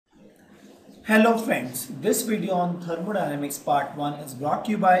Hello friends, this video on Thermodynamics part 1 is brought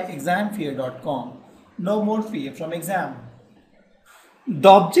to you by examfear.com. No more fear from exam. The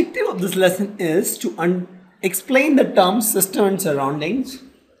objective of this lesson is to explain the terms system and surroundings,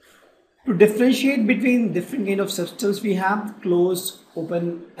 to differentiate between different kind of substance we have, closed,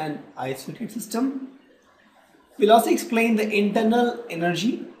 open and isolated system. We'll also explain the internal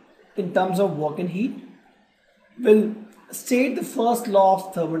energy in terms of work and heat. We'll state the first law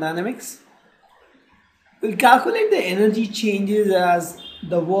of thermodynamics. We'll calculate the energy changes as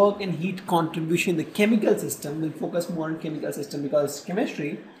the work and heat contribution in the chemical system. We'll focus more on chemical system because it's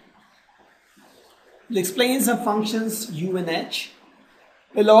chemistry. We'll explain some functions U and H.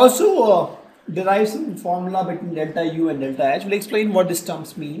 We'll also derive some formula between delta U and delta H. We'll explain what these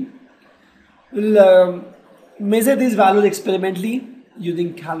terms mean. We'll measure these values experimentally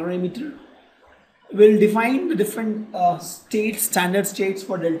using calorimeter. We'll define the different standard states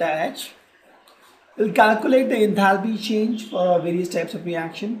for delta H. We'll calculate the enthalpy change for various types of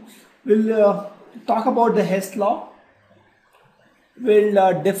reaction. We'll talk about the Hess law.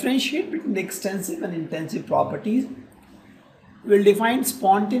 We'll differentiate between the extensive and intensive properties. We'll define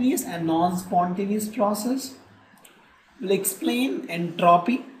spontaneous and non-spontaneous process. We'll explain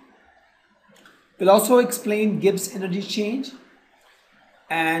entropy. We'll also explain Gibbs energy change.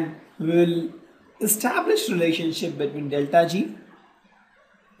 And we'll establish relationship between delta G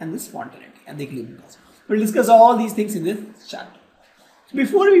and the spontaneity and the equilibrium process. We'll discuss all these things in this chapter. So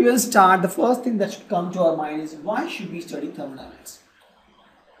before we will start, the first thing that should come to our mind is why should we study thermodynamics?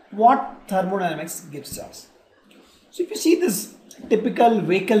 What thermodynamics gives us? So if you see this typical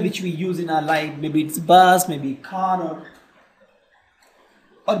vehicle which we use in our life, maybe it's bus, maybe car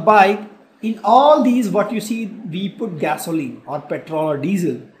or bike, in all these what you see we put gasoline or petrol or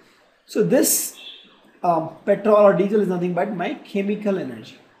diesel. So this petrol or diesel is nothing but my chemical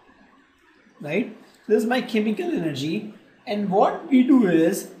energy, right? This is my chemical energy, and what we do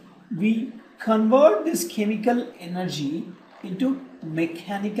is we convert this chemical energy into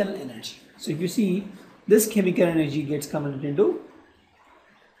mechanical energy. So if you see, this chemical energy gets converted into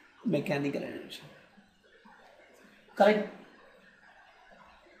mechanical energy, correct?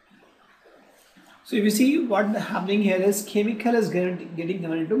 So if you see, what happening here is chemical is getting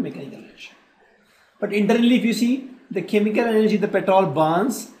converted into mechanical energy. But internally, if you see, the chemical energy, the petrol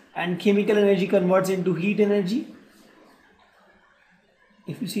burns and chemical energy converts into heat energy.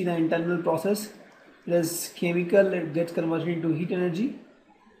 If you see the internal process, this chemical gets converted into heat energy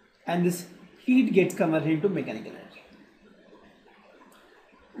and this heat gets converted into mechanical energy.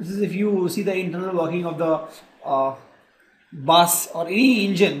 This is if you see the internal working of the bus or any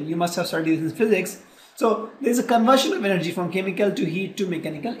engine. You must have studied this in physics. So there is a conversion of energy from chemical to heat to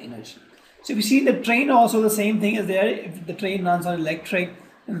mechanical energy. So if you see the train, also the same thing is there. If the train runs on electric,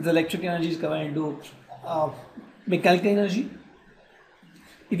 and the electric energy is converted into mechanical energy.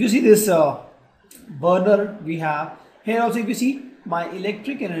 If you see this burner we have here, also if you see, my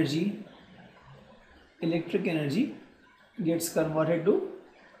electric energy gets converted to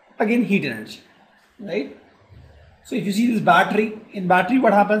again heat energy, right? So if you see this battery, in battery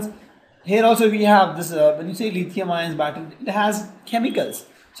what happens? Here also we have this, when you say lithium ion battery, it has chemicals.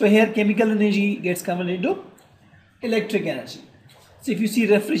 So here chemical energy gets converted into electric energy. So if you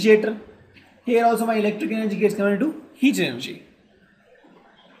see refrigerator, here also my electric energy gets converted to heat energy.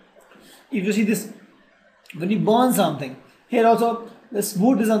 If you see this, when you burn something, here also this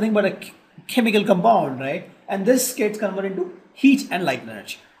wood is nothing but a chemical compound, right? And this gets converted into heat and light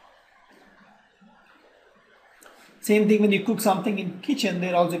energy. Same thing when you cook something in kitchen,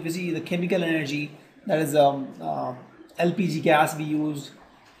 there also if you see the chemical energy, that is LPG gas we use,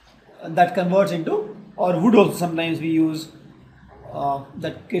 that converts into, or wood also sometimes we use,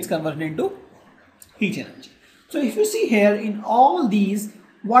 that gets converted into heat energy. So if you see here in all these,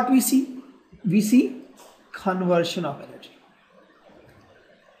 what we see conversion of energy.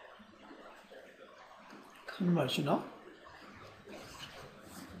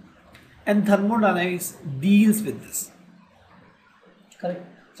 And thermodynamics deals with this, correct?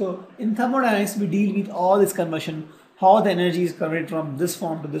 So in thermodynamics we deal with all this conversion, how the energy is converted from this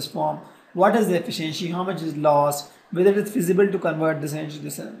form to this form, what is the efficiency, how much is lost, whether it's feasible to convert this energy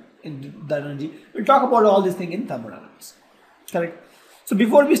into that energy. We'll talk about all these things in thermodynamics, correct? So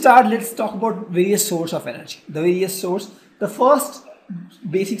before we start, let's talk about various sources of energy. The various source, the first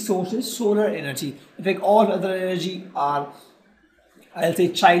basic source is solar energy. In fact, all other energy are, I'll say,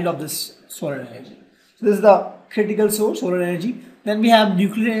 child of this solar energy. So this is the critical source, solar energy. Then we have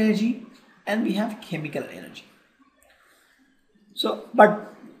nuclear energy and we have chemical energy. So,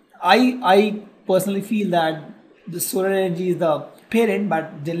 but I personally feel that the solar energy is the parent,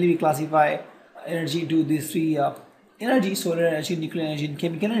 but generally we classify energy to these three energy: solar energy, nuclear energy, and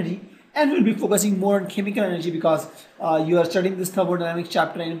chemical energy. And we'll be focusing more on chemical energy because you are studying this thermodynamics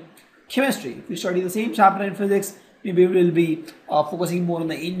chapter in chemistry. If you study the same chapter in physics, maybe we'll be focusing more on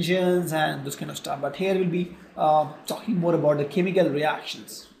the engines and those kind of stuff. But here we'll be talking more about the chemical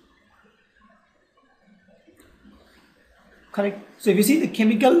reactions. Correct. So if you see, the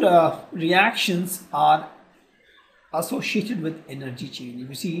chemical reactions are associated with energy change. If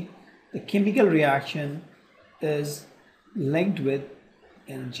you see, the chemical reaction is linked with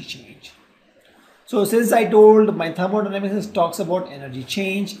energy change. So since I told my thermodynamics talks about energy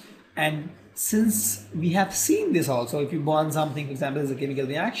change, and since we have seen this also, if you burn something, for example, as a chemical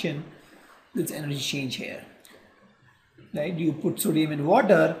reaction, there's energy change here. Right? You put sodium in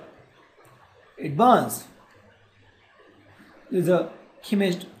water, it burns. There's a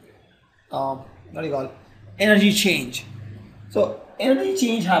chemist, what do you call, energy change. So energy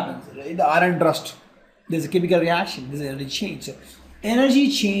change happens, right? The iron rust, there's a chemical reaction, there's energy change. So energy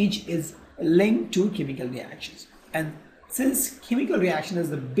change is linked to chemical reactions. And since chemical reaction is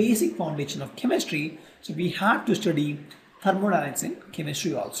the basic foundation of chemistry, so we have to study thermodynamics in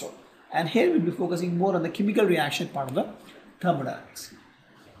chemistry also. And here we'll be focusing more on the chemical reaction part of the thermodynamics,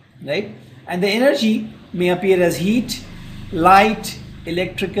 right? And the energy may appear as heat, light,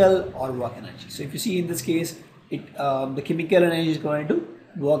 electrical, or work energy. So if you see in this case, the chemical energy is going to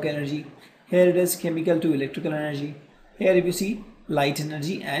work energy. Here it is chemical to electrical energy. Here if you see light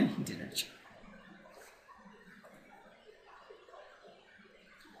energy and heat energy.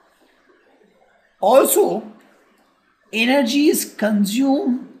 Also, energy is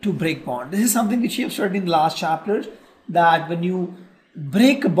consumed to break bond. This is something which you have studied in the last chapter, that when you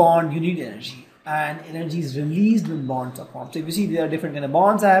break a bond, you need energy, and energy is released when bonds are formed. So if you see, there are different kind of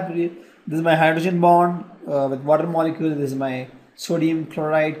bonds I have. This is my hydrogen bond with water molecule. This is my sodium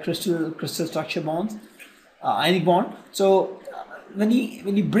chloride crystal structure bonds, ionic bond. So when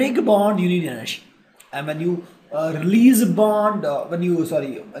you break a bond, you need energy, and when you release a bond, when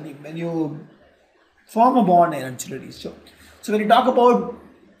you form a bond, energy release. So when you talk about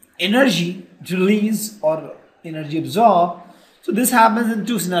energy release or energy absorbed, so this happens in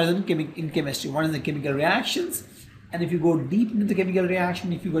two scenarios in chemistry. One is the chemical reactions, and if you go deep into the chemical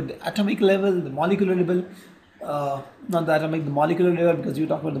reaction, if you go to the atomic level, the molecular level, not the atomic, the molecular level, because you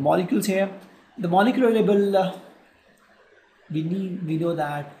talk about the molecules here. The molecular level, we know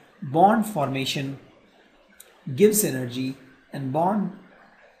that bond formation gives energy, and bond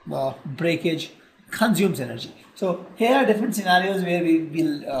breakage consumes energy. So here are different scenarios where we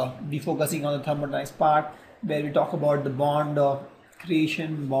will be focusing on the thermodynamics part, where we talk about the bond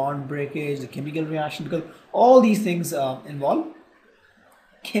creation, bond breakage, the chemical reaction, because all these things involve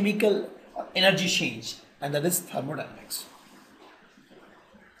chemical energy change, and that is thermodynamics.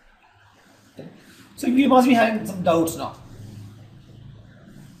 Okay. So you must be having some doubts now.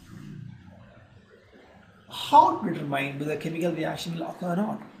 How to determine whether chemical reaction will occur or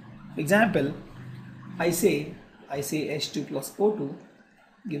not? For example, I say H2 plus O2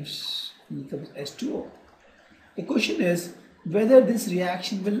 becomes H2O. The question is whether this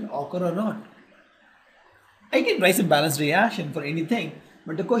reaction will occur or not. I can write a balanced reaction for anything,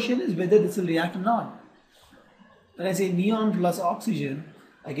 but the question is whether this will react or not. When I say neon plus oxygen,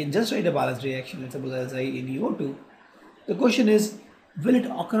 I can just write a balanced reaction. Let's suppose I say NeO2. The question is, will it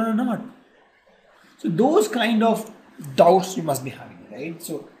occur or not? So those kind of doubts you must be having, right?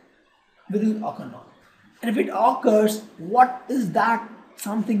 So will it occur or not? And if it occurs, what is that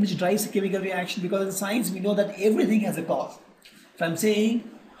something which drives a chemical reaction? Because in science we know that everything has a cause. If I'm saying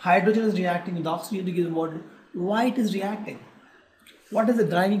hydrogen is reacting with oxygen to give water, why it is reacting? What is the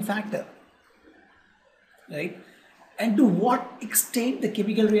driving factor? Right? And to what extent the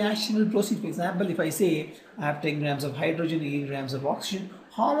chemical reaction will proceed. For example, if I say I have 10 grams of hydrogen, 8 grams of oxygen,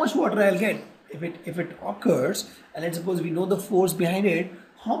 how much water I'll get? If it occurs, and let's suppose we know the force behind it,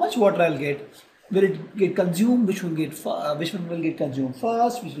 how much water I'll get? Will it get consumed? Which one will get consumed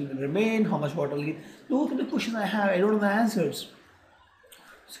first? Which will remain? How much water will get? Those are the questions I have. I don't know the answers.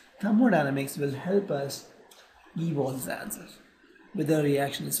 So thermodynamics will help us give all these answers. Whether a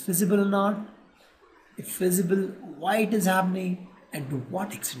reaction is feasible or not, if feasible, why it is happening, and to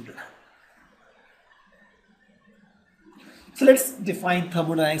what extent it will happen. So let's define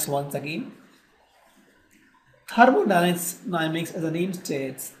thermodynamics once again. Thermodynamics, as the name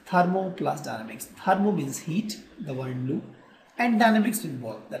states, thermo plus dynamics. Thermo means heat, the word in blue, and dynamics means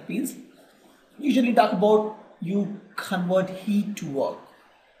work. That means usually talk about you convert heat to work,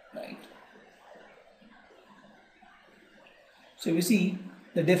 right? So if you see,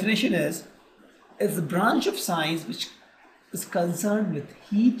 the definition is the branch of science which is concerned with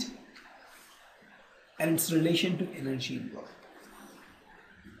heat and its relation to energy and work.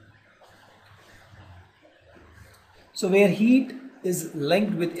 So where heat is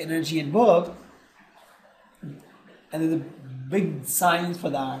linked with energy and work, and there's a big science for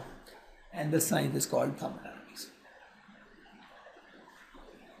that, and the science is called thermodynamics.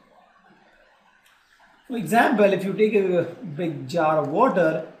 For example, if you take a big jar of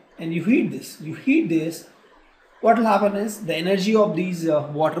water and you heat this, what will happen is the energy of these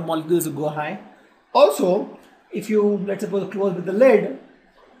water molecules will go high. Also, if you, let's suppose, close with the lid,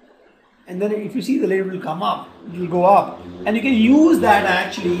 and then if you see, the lid will come up, it will go up, and you can use that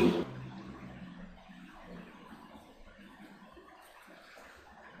actually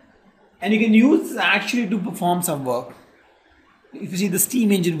to perform some work. If you see, the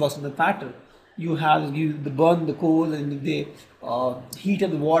steam engine works on the pattern. You burn the coal, and the heat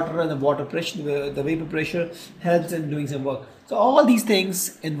of the water and the water pressure, the vapor pressure helps in doing some work. So all these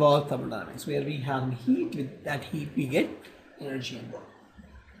things involve thermodynamics, where we have heat. With that heat, we get energy and work.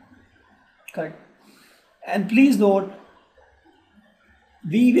 Correct. And please note,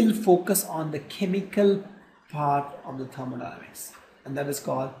 we will focus on the chemical part of the thermodynamics, and that is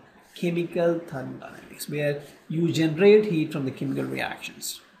called chemical thermodynamics, where you generate heat from the chemical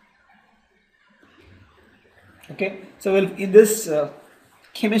reactions. Okay, so in this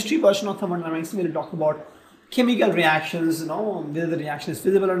chemistry version of thermodynamics, we will talk about chemical reactions, whether the reaction is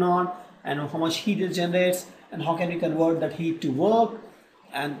feasible or not, and how much heat it generates, and how can we convert that heat to work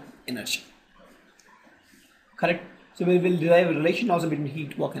and energy. Correct. So we will derive a relation also between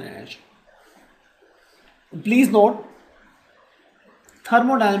heat, work, and energy. And please note,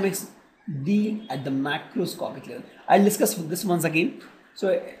 thermodynamics deal at the macroscopic level. I'll discuss this once again.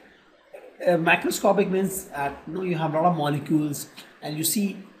 So macroscopic means that you have a lot of molecules, and you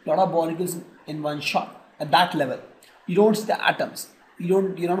see a lot of molecules in one shot. At that level, you don't see the atoms. You're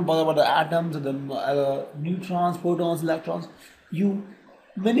not bothered about the atoms or the neutrons, protons, electrons.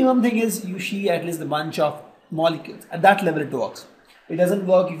 Minimum thing is you see at least a bunch of molecules. At that level, it works. It doesn't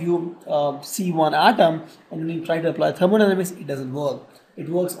work if you see one atom and then you try to apply thermodynamics. It doesn't work. It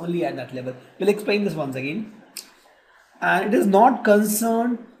works only at that level. We'll explain this once again. And it is not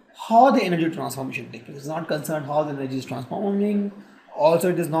concerned how the energy transformation takes place. It is not concerned how the energy is transforming. Also,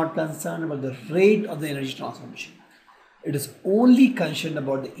 it is not concerned about the rate of the energy transformation. It is only concerned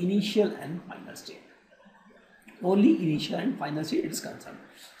about the initial and final state. Only initial and final state it is concerned.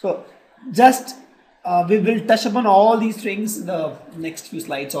 So, just we will touch upon all these things in the next few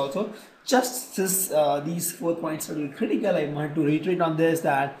slides also. Just these 4 points are really critical. I want to reiterate on this,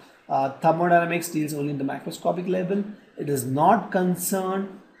 that thermodynamics deals only in the macroscopic level. It is not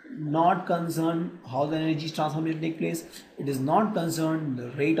concerned how the energy transformation take place. It is not concerned the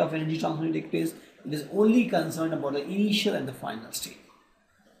rate of energy transformation take place. It is only concerned about the initial and the final state.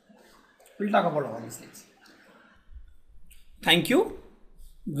 We'll talk about all these things. Thank you.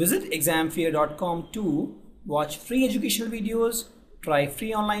 Visit examfear.com to watch free educational videos, try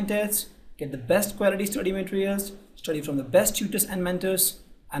free online tests, get the best quality study materials, study from the best tutors and mentors,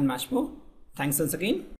 and much more. Thanks once again.